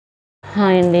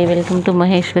Hi అండి, welcome to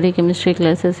Maheshwari chemistry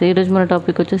classes. ఈరోజు మన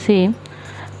టాపిక్ వచ్చేసి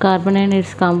carbon and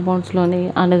it's కాంపౌండ్స్లోని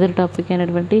another topic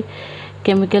అయినటువంటి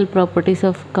chemical properties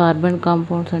of carbon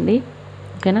compounds అండి.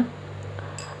 ఓకేనా,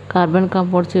 కార్బన్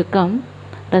కాంపౌండ్స్ యొక్క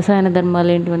రసాయన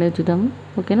ధర్మాలు ఏంటివనేది చూద్దాము.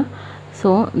 ఓకేనా,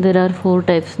 so there are 4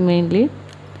 types mainly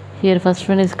here. First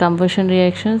one is combustion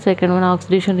reaction, second one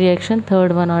oxidation reaction,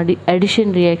 third one addition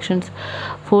reactions,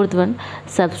 fourth one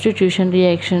substitution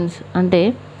reactions. అంటే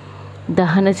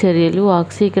దహన చర్యలు,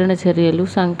 ఆక్సీకరణ చర్యలు,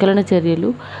 సంకలన చర్యలు,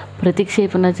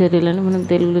 ప్రతిక్షేపణ చర్యలను మనం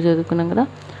తెలుగులో చదువుకున్నాం కదా.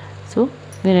 సో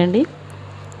వినండి.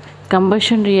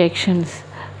 Combustion reactions.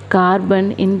 Carbon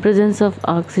in presence of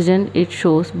oxygen it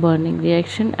shows burning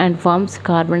reaction and forms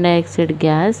carbon dioxide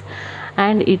gas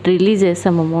and it releases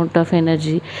some amount of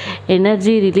energy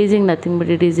releasing nothing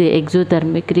but it is a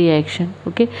exothermic reaction.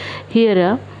 Okay,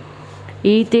 here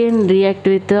ethane react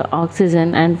with oxygen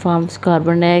and forms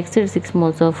carbon dioxide, 6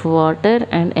 moles of water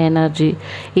and energy.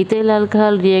 Ethyl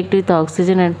alcohol react with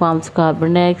oxygen and forms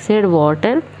carbon dioxide,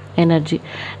 water, energy.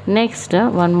 Next,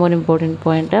 one more important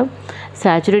point,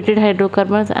 saturated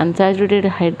hydrocarbons. Unsaturated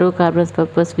hydrocarbons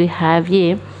purpose we have a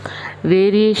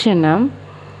variation,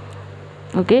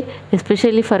 okay,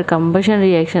 especially for combustion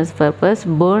reactions purpose,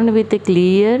 burn with a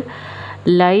clear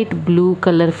light blue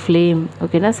colour flame.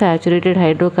 ఓకేనా, saturated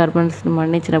hydrocarbons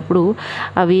మండించినప్పుడు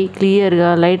అవి క్లియర్గా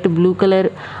light blue colour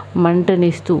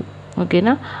మంటనిస్తూ,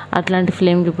 ఓకేనా, అట్లాంటి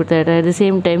flame చూపుతాయి. At the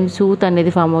same time సూత్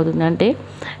అనేది form అవుతుంది, అంటే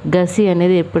గసి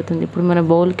అనేది ఏర్పడుతుంది. ఇప్పుడు మన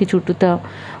బౌల్కి చుట్టూతా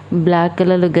బ్లాక్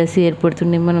కలర్లో గసి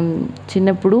ఏర్పడుతుంది. మనం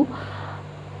చిన్నప్పుడు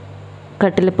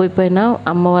కట్టెల పొయ్యి పైన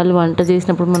అమ్మ వాళ్ళు వంట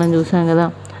చేసినప్పుడు మనం చూసాం కదా.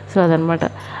 సో అదనమాట.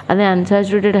 అదే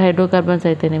అన్సాచురేటెడ్ హైడ్రోకార్బన్స్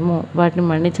అయితేనేమో వాటిని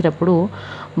మండించినప్పుడు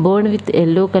burn with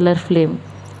yellow colour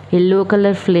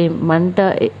flame మంట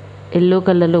ఎల్లో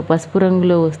కలర్లో పసుపు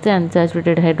రంగులో వస్తే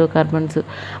అన్సాచురేటెడ్ హైడ్రోకార్బన్స్,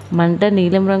 మంట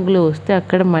నీలం రంగులో వస్తే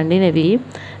అక్కడ మండినవి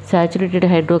సాచురేటెడ్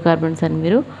హైడ్రోకార్బన్స్ అని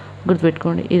మీరు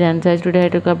గుర్తుపెట్టుకోండి. ఇది అన్సాచురేటెడ్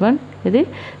హైడ్రోకార్బన్, ఇది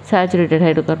saturated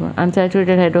hydrocarbon.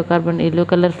 Unsaturated hydrocarbon yellow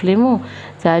colour flame,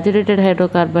 saturated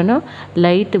hydrocarbon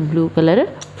light blue colour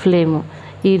flame.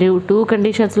 ఈ 2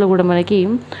 కండిషన్స్లో కూడా మనకి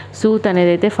సూత్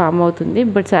అనేది అయితే ఫామ్ అవుతుంది,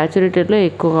 బట్ సాచురేటెడ్లో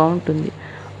ఎక్కువగా ఉంటుంది.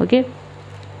 Okay,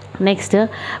 next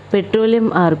petroleum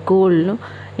are coal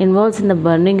involves in the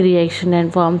burning reaction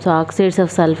and forms oxides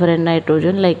of sulphur and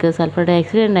nitrogen like sulphur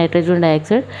dioxide and nitrogen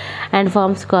dioxide and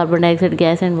forms carbon dioxide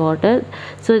gas and water.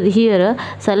 So here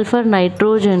sulphur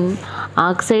nitrogen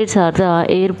oxides are the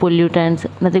air pollutants,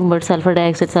 nothing but sulfur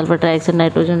dioxide,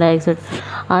 nitrogen dioxide,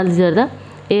 all these are the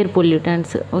air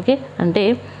pollutants. Okay, అంటే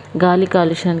గాలి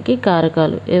కాలుష్యానికి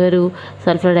కారకాలు ఎవరు?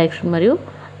 Sulphur dioxide మరియు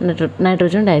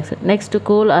nitrogen dioxide. Next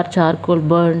coal are charcoal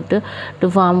burnt to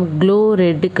form glow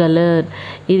red colour.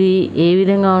 ఇది ఏ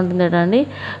విధంగా ఉంటుందట అండి?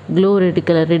 గ్లో రెడ్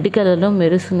కలర్లో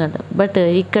మెరుస్తుందట. బట్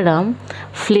ఇక్కడ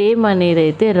ఫ్లేమ్ అనేది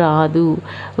అయితే రాదు.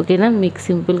 ఓకేనా, మీకు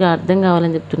సింపుల్గా అర్థం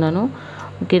కావాలని చెప్తున్నాను.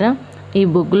 ఓకేనా, ఈ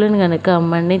బొగ్గులను కనుక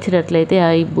మండించినట్లయితే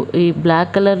ఈ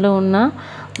బ్లాక్ కలర్లో ఉన్న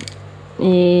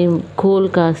ఈ కోల్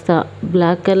కాస్త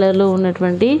బ్లాక్ కలర్లో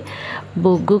ఉన్నటువంటి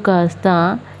బొగ్గు కాస్త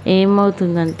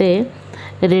ఏమవుతుందంటే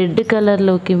రెడ్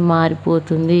కలర్లోకి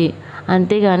మారిపోతుంది.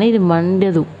 అంతేగాని ఇది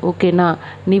మండదు. ఓకేనా,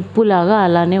 నిప్పులాగా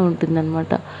అలానే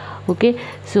ఉంటుందన్నమాట. ఓకే,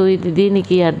 సో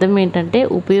దీనికి అర్థం ఏంటంటే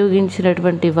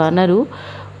ఉపయోగించినటువంటి వనరు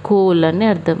కోల్ అని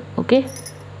అర్థం. ఓకే,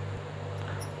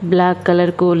 బ్లాక్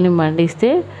కలర్ కోల్ని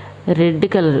మండిస్తే రెడ్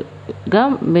కలర్గా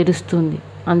మెరుస్తుంది,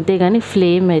 అంతేగాని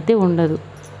ఫ్లేమ్ అయితే ఉండదు.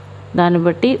 దాన్ని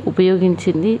బట్టి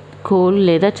ఉపయోగించింది కోల్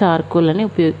లేదా చార్కోల్ అని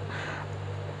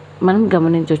మనం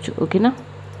గమనించవచ్చు. ఓకేనా,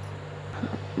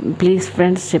 ప్లీజ్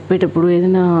ఫ్రెండ్స్, చెప్పేటప్పుడు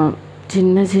ఏదైనా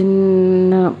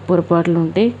చిన్న పొరపాట్లు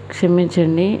ఉంటే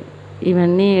క్షమించండి.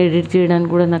 ఇవన్నీ ఎడిట్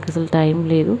చేయడానికి కూడా నాకు అసలు టైం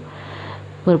లేదు.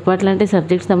 పొరపాట్లు అంటే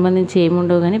సబ్జెక్ట్ సంబంధించి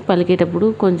ఏముండవు, కానీ పలికేటప్పుడు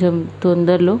కొంచెం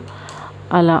తొందరలో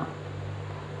అలా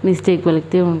మిస్టేక్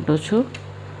పలికితే ఉండొచ్చు.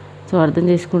 సో అర్థం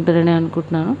చేసుకుంటారని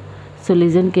అనుకుంటున్నాను. So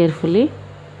listen carefully.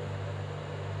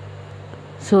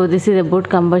 So this is about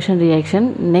combustion reaction.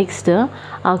 Next,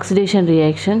 oxidation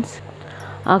reactions.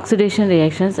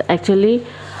 Actually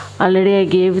already I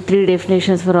gave 3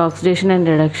 definitions for oxidation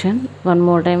and reduction. One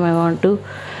more time I want to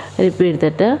repeat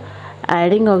that.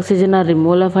 Adding oxygen or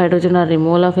removal of hydrogen or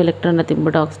removal of electron, nothing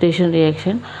but oxidation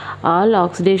reaction. All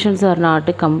oxidations are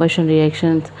not combustion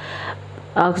reactions.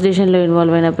 ఆక్సిడేషన్లో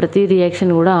involve అయిన ప్రతి reaction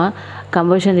కూడా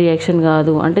combustion reaction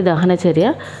కాదు, అంటే దహన చర్య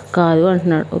కాదు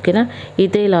అంటున్నాడు. ఓకేనా,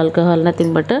 ethyl alcohol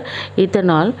nothing but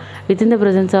ethanol with in the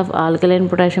presence of alkaline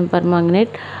potassium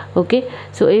permanganate. Okay,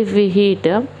 so if we heat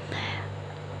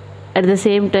at the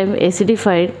same time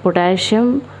acidified potassium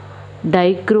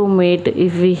dichromate.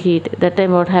 If we heat, that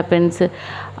time what happens,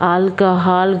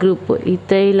 alcohol group,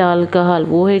 ethyl alcohol,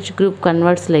 OH group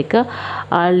converts like a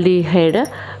aldehyde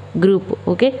group.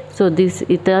 Okay, so this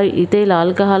ethyl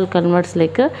alcohol converts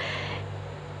like a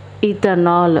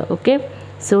ethanol. Okay,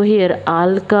 so here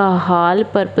alcohol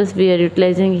purpose we are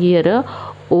utilizing here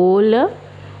ol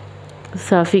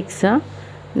suffix.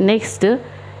 Next,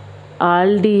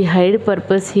 aldehyde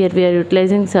purpose here we are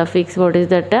utilizing suffix. What is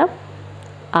that?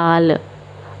 Al.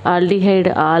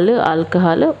 Aldehyde al,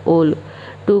 alcohol ol,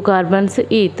 2 carbons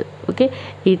eth. Okay,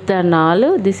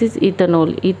 ethanol, this is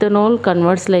ethanol. Ethanol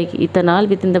converts like ethanol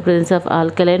within the presence of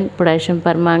alkaline potassium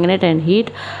permanganate and heat,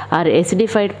 or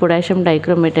acidified potassium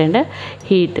dichromate and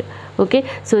heat. Okay,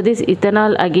 so this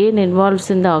ethanol again involves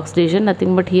in the oxidation,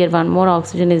 nothing but here one more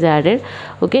oxygen is added.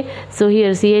 Okay, so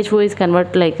here CHO is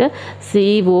converted like a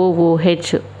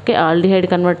COOH. Okay, aldehyde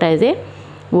convert as a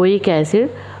oic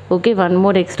acid. Okay, one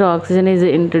more extra oxygen is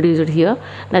introduced here,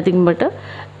 nothing but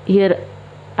here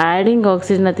adding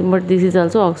oxygen, nothing but this is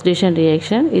also oxidation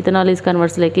reaction. Ethanol is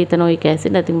converts like ethanoic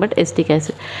acid, nothing but acetic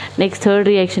acid. Next, third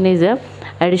reaction is a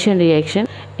addition reaction.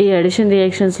 ఈ addition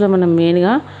రియాక్షన్స్లో మనం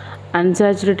మెయిన్గా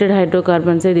unsaturated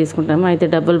హైడ్రోకార్బన్సే తీసుకుంటాము, అయితే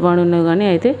double bond ఉన్నవి కానీ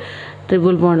అయితే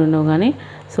triple bond ఉన్నవి కానీ.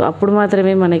 సో అప్పుడు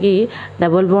మాత్రమే మనకి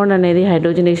డబుల్ బాండ్ అనేది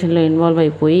హైడ్రోజనేషన్లో ఇన్వాల్వ్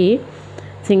అయిపోయి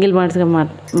సింగిల్ బాండ్స్గా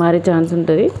మారే ఛాన్స్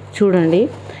ఉంటుంది. చూడండి,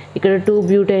 ఇక్కడ 2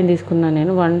 బ్యూటైన్ తీసుకున్నాను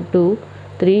నేను, 1 2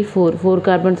 3 4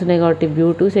 కార్బన్స్ ఉన్నాయి కాబట్టి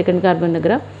బ్యూటు, సెకండ్ కార్బన్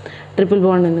దగ్గర ట్రిపుల్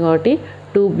బాండ్ ఉంది కాబట్టి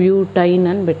 2 బ్యూటైన్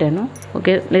అని పెట్టాను.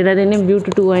 ఓకే, లేదా దీన్ని బ్యూట్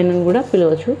 2 అయిన్ అని కూడా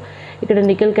పిలవచ్చు. ఇక్కడ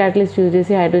నికెల్ క్యాటలిస్ట్ యూజ్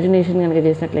చేసి హైడ్రోజనేషన్ కనుక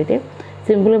చేసినట్లయితే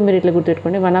సింపుల్గా మీరు ఇట్లా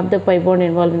గుర్తుపెట్టుకోండి, 1 of the pi bond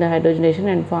involved in the hydrogenation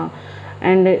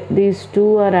and these 2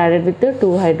 are added with the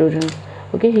 2 hydrogens.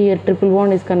 Okay, here triple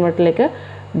bond is converted like a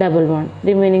double bond,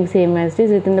 remaining same as it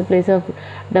is. Within the place of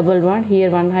double bond,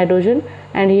 here 1 hydrogen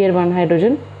and here 1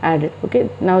 hydrogen added. Okay,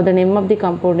 now the name of the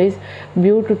compound is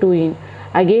but2ene.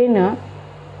 Again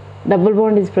double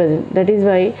bond is present, that is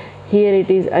why here it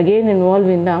is again involved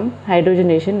in the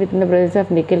hydrogenation within the presence of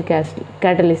nickel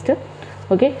catalyst.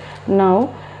 Okay, now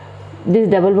this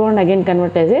double bond again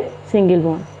convert as a single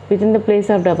bond. Within the place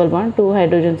of double bond, 2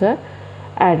 hydrogens are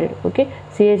added. Okay,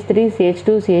 CH3 CH2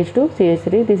 CH2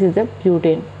 CH3, this is the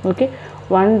butane. Okay,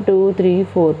 1 2 3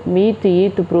 4 meth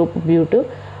eth prop but,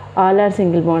 all are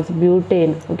single bonds,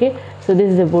 butane. Okay, so this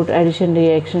is about addition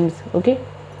reactions. Okay,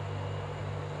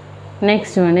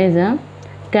 next one is a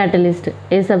catalyst,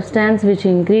 a substance which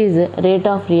increase rate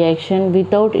of reaction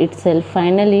without itself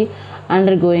finally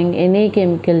undergoing any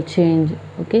chemical change.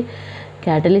 Okay,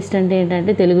 catalyst అంటే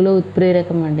ఏంటంటే తెలుగులో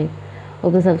ఉత్ప్రేరకం అండి.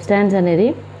 ఒక substance అనేది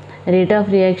rate of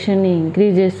రియాక్షన్ని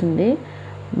increase చేస్తుంది,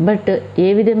 but ఏ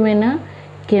విధమైన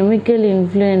chemical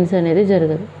influence అనేది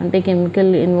జరగదు, అంటే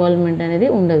కెమికల్ ఇన్వాల్వ్మెంట్ అనేది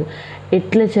ఉండదు.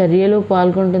 ఎట్లా చర్యలో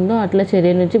పాల్గొంటుందో అట్లా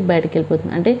చర్య నుంచి బయటకు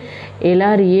వెళ్ళిపోతుంది, అంటే ఎలా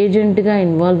రియేజెంట్గా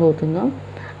ఇన్వాల్వ్ అవుతుందో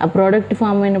ఆ ప్రోడక్ట్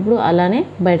ఫామ్ అయినప్పుడు అలానే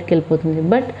బయటకు వెళ్ళిపోతుంది.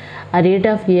 బట్ ఆ రేట్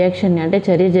ఆఫ్ రియాక్షన్ని అంటే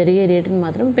చర్య జరిగే రేటుని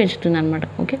మాత్రం పెంచుతుంది అనమాట.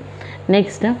 Okay,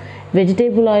 next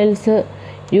vegetable oils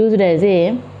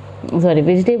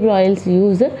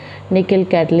use nickel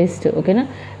catalyst. ఓకేనా,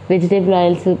 వెజిటేబుల్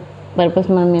ఆయిల్స్ పర్పస్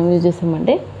మనం ఏం యూజ్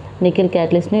చేస్తామంటే నికెల్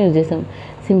క్యాటలిస్ట్ని యూజ్ చేస్తాం.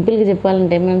 సింపుల్గా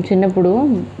చెప్పాలంటే మనం చిన్నప్పుడు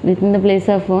with in the place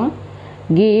of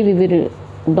ghee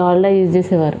Dalda use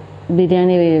చేసేవారు.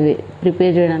 బిర్యానీ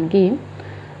ప్రిపేర్ చేయడానికి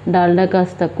డాల్డా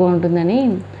కాస్త తక్కువ ఉంటుందని,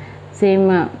 సేమ్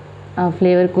ఆ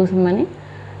ఫ్లేవర్ కోసమని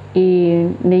ఈ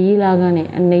నెయ్యి లాగానే,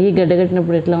 నెయ్యి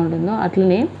గడ్డగట్టినప్పుడు ఎట్లా ఉంటుందో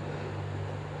అట్లనే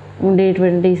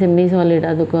ఉండేటువంటి సెమీ సాలిడ్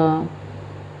అదొక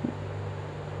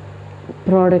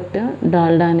ప్రోడక్ట్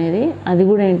డాల్డా అనేది. అది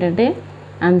కూడా ఏంటంటే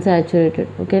అన్సాచురేటెడ్.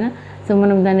 ఓకేనా, సో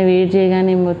మనం దాన్ని వేడి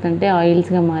చేయగానే ఏమవుతుందంటే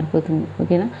ఆయిల్స్గా మారిపోతుంది.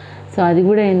 ఓకేనా, సో అది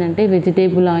కూడా ఏంటంటే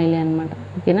వెజిటేబుల్ ఆయిల్ అనమాట.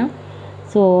 ఓకేనా,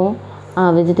 సో ఆ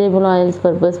వెజిటేబుల్ ఆయిల్స్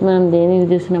పర్పస్ మనం దేని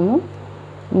యూజ్ చేస్తున్నాము,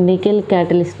 నికెల్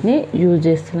క్యాటలిస్ట్ని యూజ్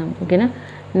చేస్తున్నాం. ఓకేనా,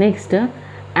 next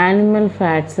animal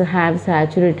fats have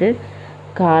saturated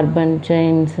carbon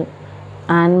chains.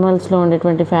 యానిమల్స్లో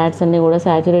ఉండేటువంటి ఫ్యాట్స్ అన్నీ కూడా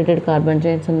సాచురేటెడ్ కార్బన్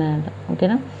చైన్స్ ఉన్నాయంట.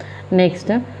 ఓకేనా,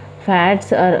 next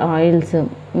fats are oils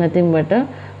nothing but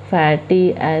fatty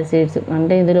acids.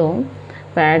 అంటే ఇందులో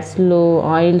ఫ్యాట్స్లో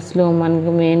ఆయిల్స్లో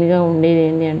మనకు మెయిన్గా ఉండేది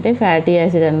ఏంటి అంటే ఫ్యాటీ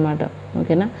యాసిడ్ అనమాట.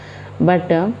 ఓకేనా,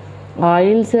 but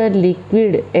oils are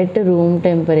liquid at room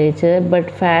temperature but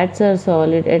fats are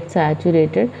solid at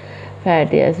saturated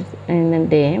fatty acids.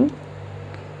 ఏంటంటే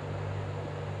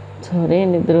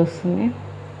నిద్ర వస్తుంది.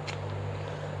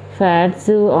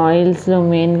 ఫ్యాట్స్ ఆయిల్స్లో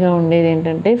మెయిన్గా ఉండేది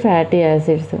ఏంటంటే ఫ్యాటీ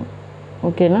యాసిడ్స్.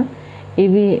 ఓకేనా,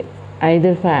 ఇవి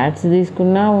ఐదర్ ఫ్యాట్స్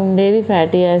తీసుకున్నా ఉండేవి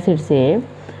ఫ్యాటీ యాసిడ్సే,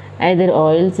 ఐదర్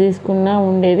ఆయిల్స్ తీసుకున్నా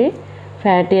ఉండేవి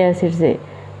ఫ్యాటీ యాసిడ్సే.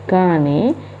 కానీ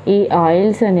ఈ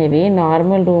ఆయిల్స్ అనేవి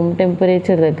నార్మల్ రూమ్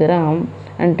టెంపరేచర్ దగ్గర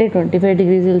అంటే 25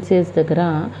 డిగ్రీ సెల్సియస్ దగ్గర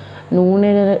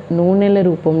నూనెల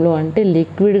రూపంలో అంటే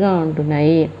లిక్విడ్గా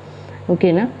ఉంటున్నాయి.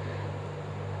 ఓకేనా.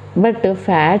 బట్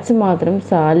ఫ్యాట్స్ మాత్రం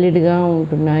సాలిడ్గా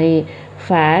ఉంటున్నాయి.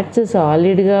 ఫ్యాట్స్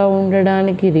సాలిడ్గా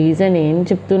ఉండడానికి రీజన్ ఏం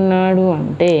చెప్తున్నాడు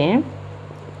అంటే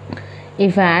ఈ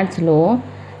ఫ్యాట్స్లో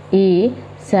ఈ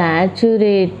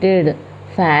సాచురేటెడ్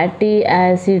ఫ్యాటీ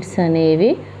యాసిడ్స్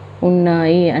అనేవి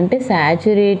ఉన్నాయి, అంటే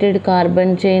సాచురేటెడ్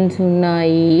కార్బన్ చైన్స్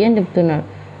ఉన్నాయి అని చెప్తున్నాడు.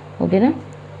 ఓకేనా.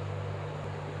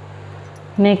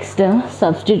 Next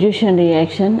substitution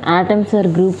reaction. Atoms are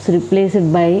groups replaced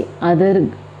by other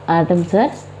atoms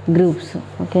are groups.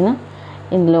 ఓకేనా.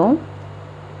 ఇందులో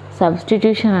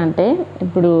సబ్స్టిట్యూషన్ అంటే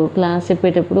ఇప్పుడు క్లాస్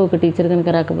చెప్పేటప్పుడు ఒక టీచర్ కనుక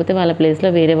రాకపోతే వాళ్ళ ప్లేస్లో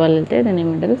వేరే వాళ్ళు వెళ్తే దాన్ని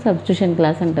ఏమంటారు, సబ్స్టిట్యూషన్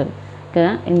క్లాస్ అంటారు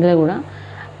కదా. ఇందులో కూడా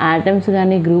ఆటమ్స్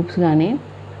కానీ గ్రూప్స్ కానీ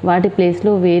వాటి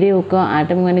ప్లేస్లో వేరే ఒక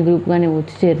ఆటమ్ కానీ గ్రూప్ కానీ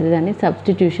వచ్చి చేరితే దాన్ని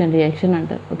సబ్స్టిట్యూషన్ రియాక్షన్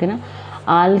అంటారు. ఓకేనా.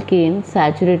 Alkane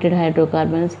saturated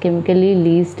hydrocarbons chemically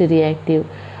least reactive.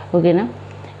 ఓకేనా.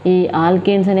 ఈ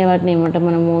ఆల్కేన్స్ అనే వాటిని ఏమంటాం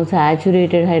మనము,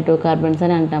 సాచురేటెడ్ హైడ్రోకార్బన్స్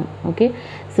అని అంటాం. ఓకే.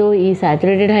 సో ఈ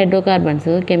సాచురేటెడ్ హైడ్రోకార్బన్స్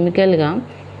కెమికల్గా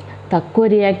తక్కువ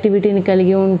రియాక్టివిటీని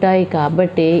కలిగి ఉంటాయి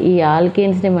కాబట్టి ఈ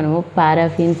ఆల్కేన్స్ని మనము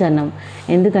పారాఫిన్స్ అన్నాం.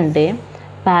 ఎందుకంటే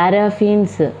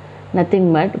పారాఫిన్స్ నథింగ్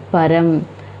బట్ పరం,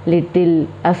 లిటిల్,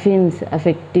 అఫిన్స్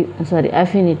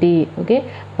అఫినిటీ. ఓకే.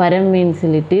 పరం means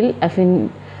little,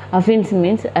 అఫిన్స్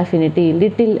means affinity,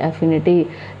 little affinity,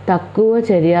 తక్కువ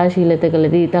చర్యాశీలత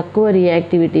గలది, తక్కువ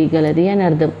రియాక్టివిటీ గలది అని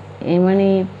అర్థం. ఏమని,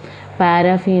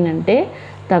 పారాఫిన్ అంటే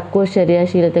తక్కువ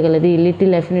చర్యాశీలత గలది,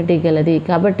 లిటిల్ అఫినిటీ గలది,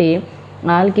 కాబట్టి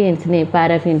ఆల్కేన్స్ని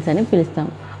పారాఫిన్స్ అని పిలుస్తాం.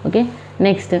 Okay.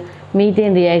 Next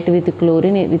methane react with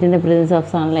chlorine with in the presence of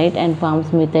sunlight and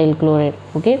forms methyl chloride.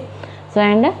 Okay. So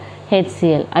and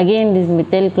HCl. Again this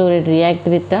methyl chloride react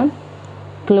with the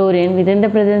chlorine within the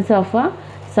presence of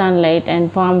sunlight and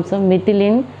forms a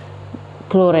methylene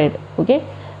chloride. Okay.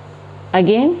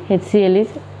 Again HCl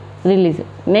is released.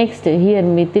 Next here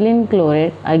methylene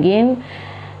chloride again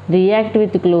react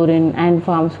with chlorine and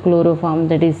forms chloroform,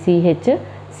 that is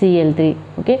CHCl3.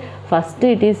 Okay. First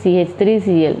it is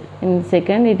CH3Cl, in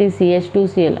second it is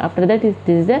CH2Cl, after that this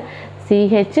is the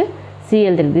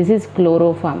CHCl3. This is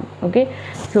chloroform. Okay.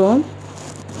 So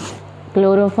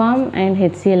chloroform and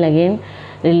HCl again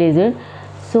released.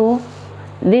 So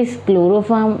this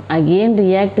chloroform again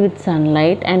react with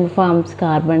sunlight and forms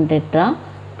carbon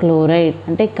tetrachloride.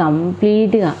 అంటే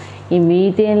కంప్లీట్గా ఈ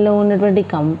మీథేన్లో ఉన్నటువంటి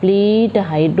complete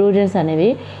hydrogens అనేవి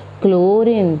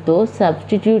క్లోరిన్తో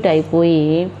substitute అయిపోయి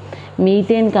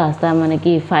methane కాస్త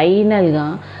మనకి ఫైనల్గా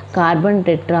carbon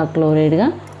టెట్రాక్లోరైడ్గా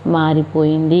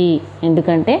మారిపోయింది.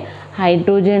 ఎందుకంటే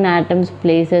hydrogen atoms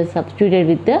places substituted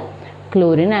with the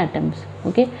chlorine atoms.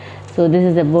 Okay. So this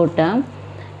is about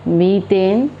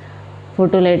methane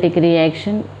photolytic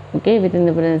reaction. Okay. Within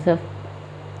the presence of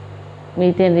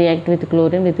methane react with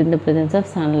chlorine within the presence of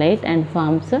sunlight and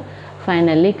forms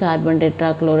finally carbon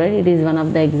tetrachloride. It is one of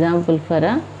the example for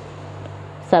a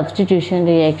substitution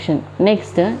reaction.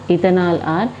 Next ethanol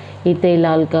or ethyl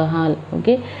alcohol.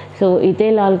 Okay. So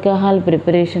ethyl alcohol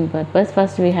preparation purpose,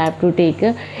 first we have to take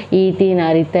ethene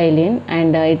or ethylene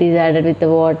and it is added with the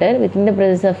water within the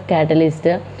presence of catalyst,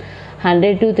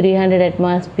 100 to 300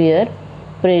 atmosphere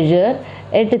pressure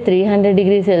at 300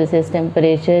 degrees Celsius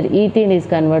temperature, ethene is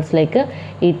converts like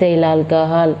ethyl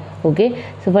alcohol. Okay.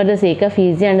 So for the sake of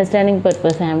easy understanding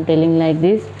purpose I am telling like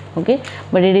this. Okay.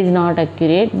 But it is not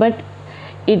accurate, but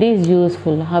it is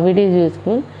useful. How it is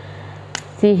useful?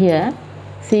 See here,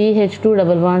 CH2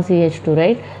 double bond CH2,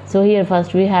 right? So here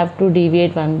first we have to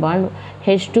deviate one bond.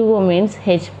 H2O means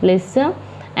H plus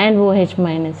and OH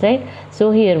minus, right?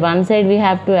 So here one side we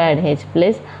have to add H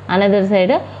plus, another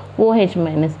side OH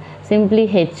minus. Simply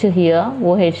H here,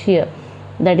 OH here.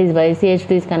 That is why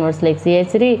CH2 is converts like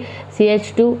CH3,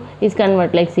 CH2 is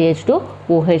convert like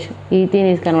CH2OH. Ethene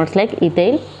is converts like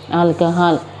ethyl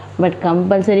alcohol. But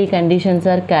compulsory conditions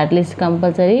are catalyst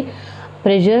compulsory,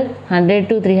 pressure 100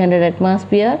 to 300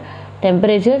 atmosphere,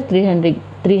 temperature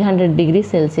 300 degrees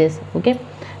Celsius. Okay.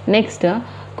 Next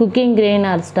cooking grain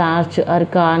or starch or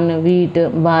corn, wheat,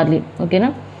 barley. Okay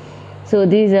na? So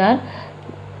these are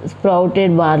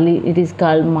sprouted barley, it is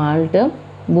called malt.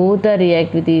 Both are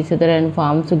react with each other and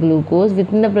forms glucose.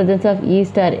 Within the presence of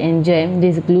yeast or enzyme,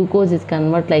 this glucose is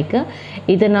convert like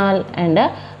ethanol and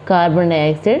carbon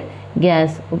dioxide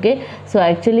gas. Okay. So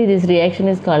actually this reaction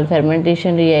is called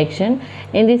fermentation reaction.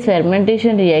 In this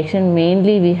fermentation reaction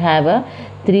mainly we have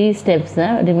 3 steps.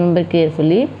 Remember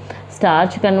carefully.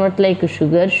 Starch convert like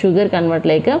sugar, sugar convert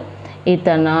like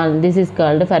ethanol. This is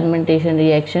called fermentation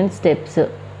reaction steps.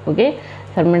 Okay.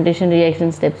 Fermentation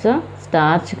reaction steps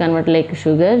starch convert like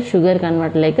sugar, sugar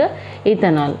convert like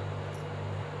ethanol.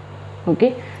 Okay,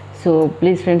 so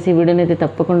please friends ఈ వీడియోని అయితే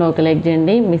తప్పకుండా ఒక like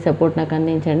చేయండి, మీ support నాకు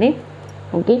అందించండి.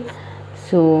 Okay,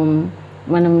 so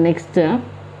మనం next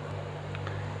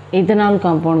ethanol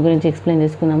compound గురించి ఎక్స్ప్లెయిన్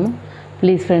చేసుకుందాము.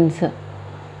 ప్లీజ్ ఫ్రెండ్స్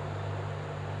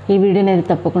ఈ వీడియోని అయితే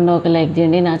తప్పకుండా ఒక లైక్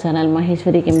చేయండి, నా ఛానల్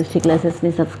మహేశ్వరి కెమిస్ట్రీ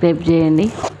క్లాసెస్ని సబ్స్క్రైబ్ చేయండి,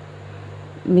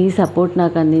 మీ సపోర్ట్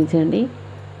నాకు అందించండి.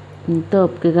 ఎంతో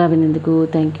ఓపికగా వినేందుకు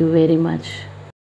థ్యాంక్ యూ వెరీ మచ్.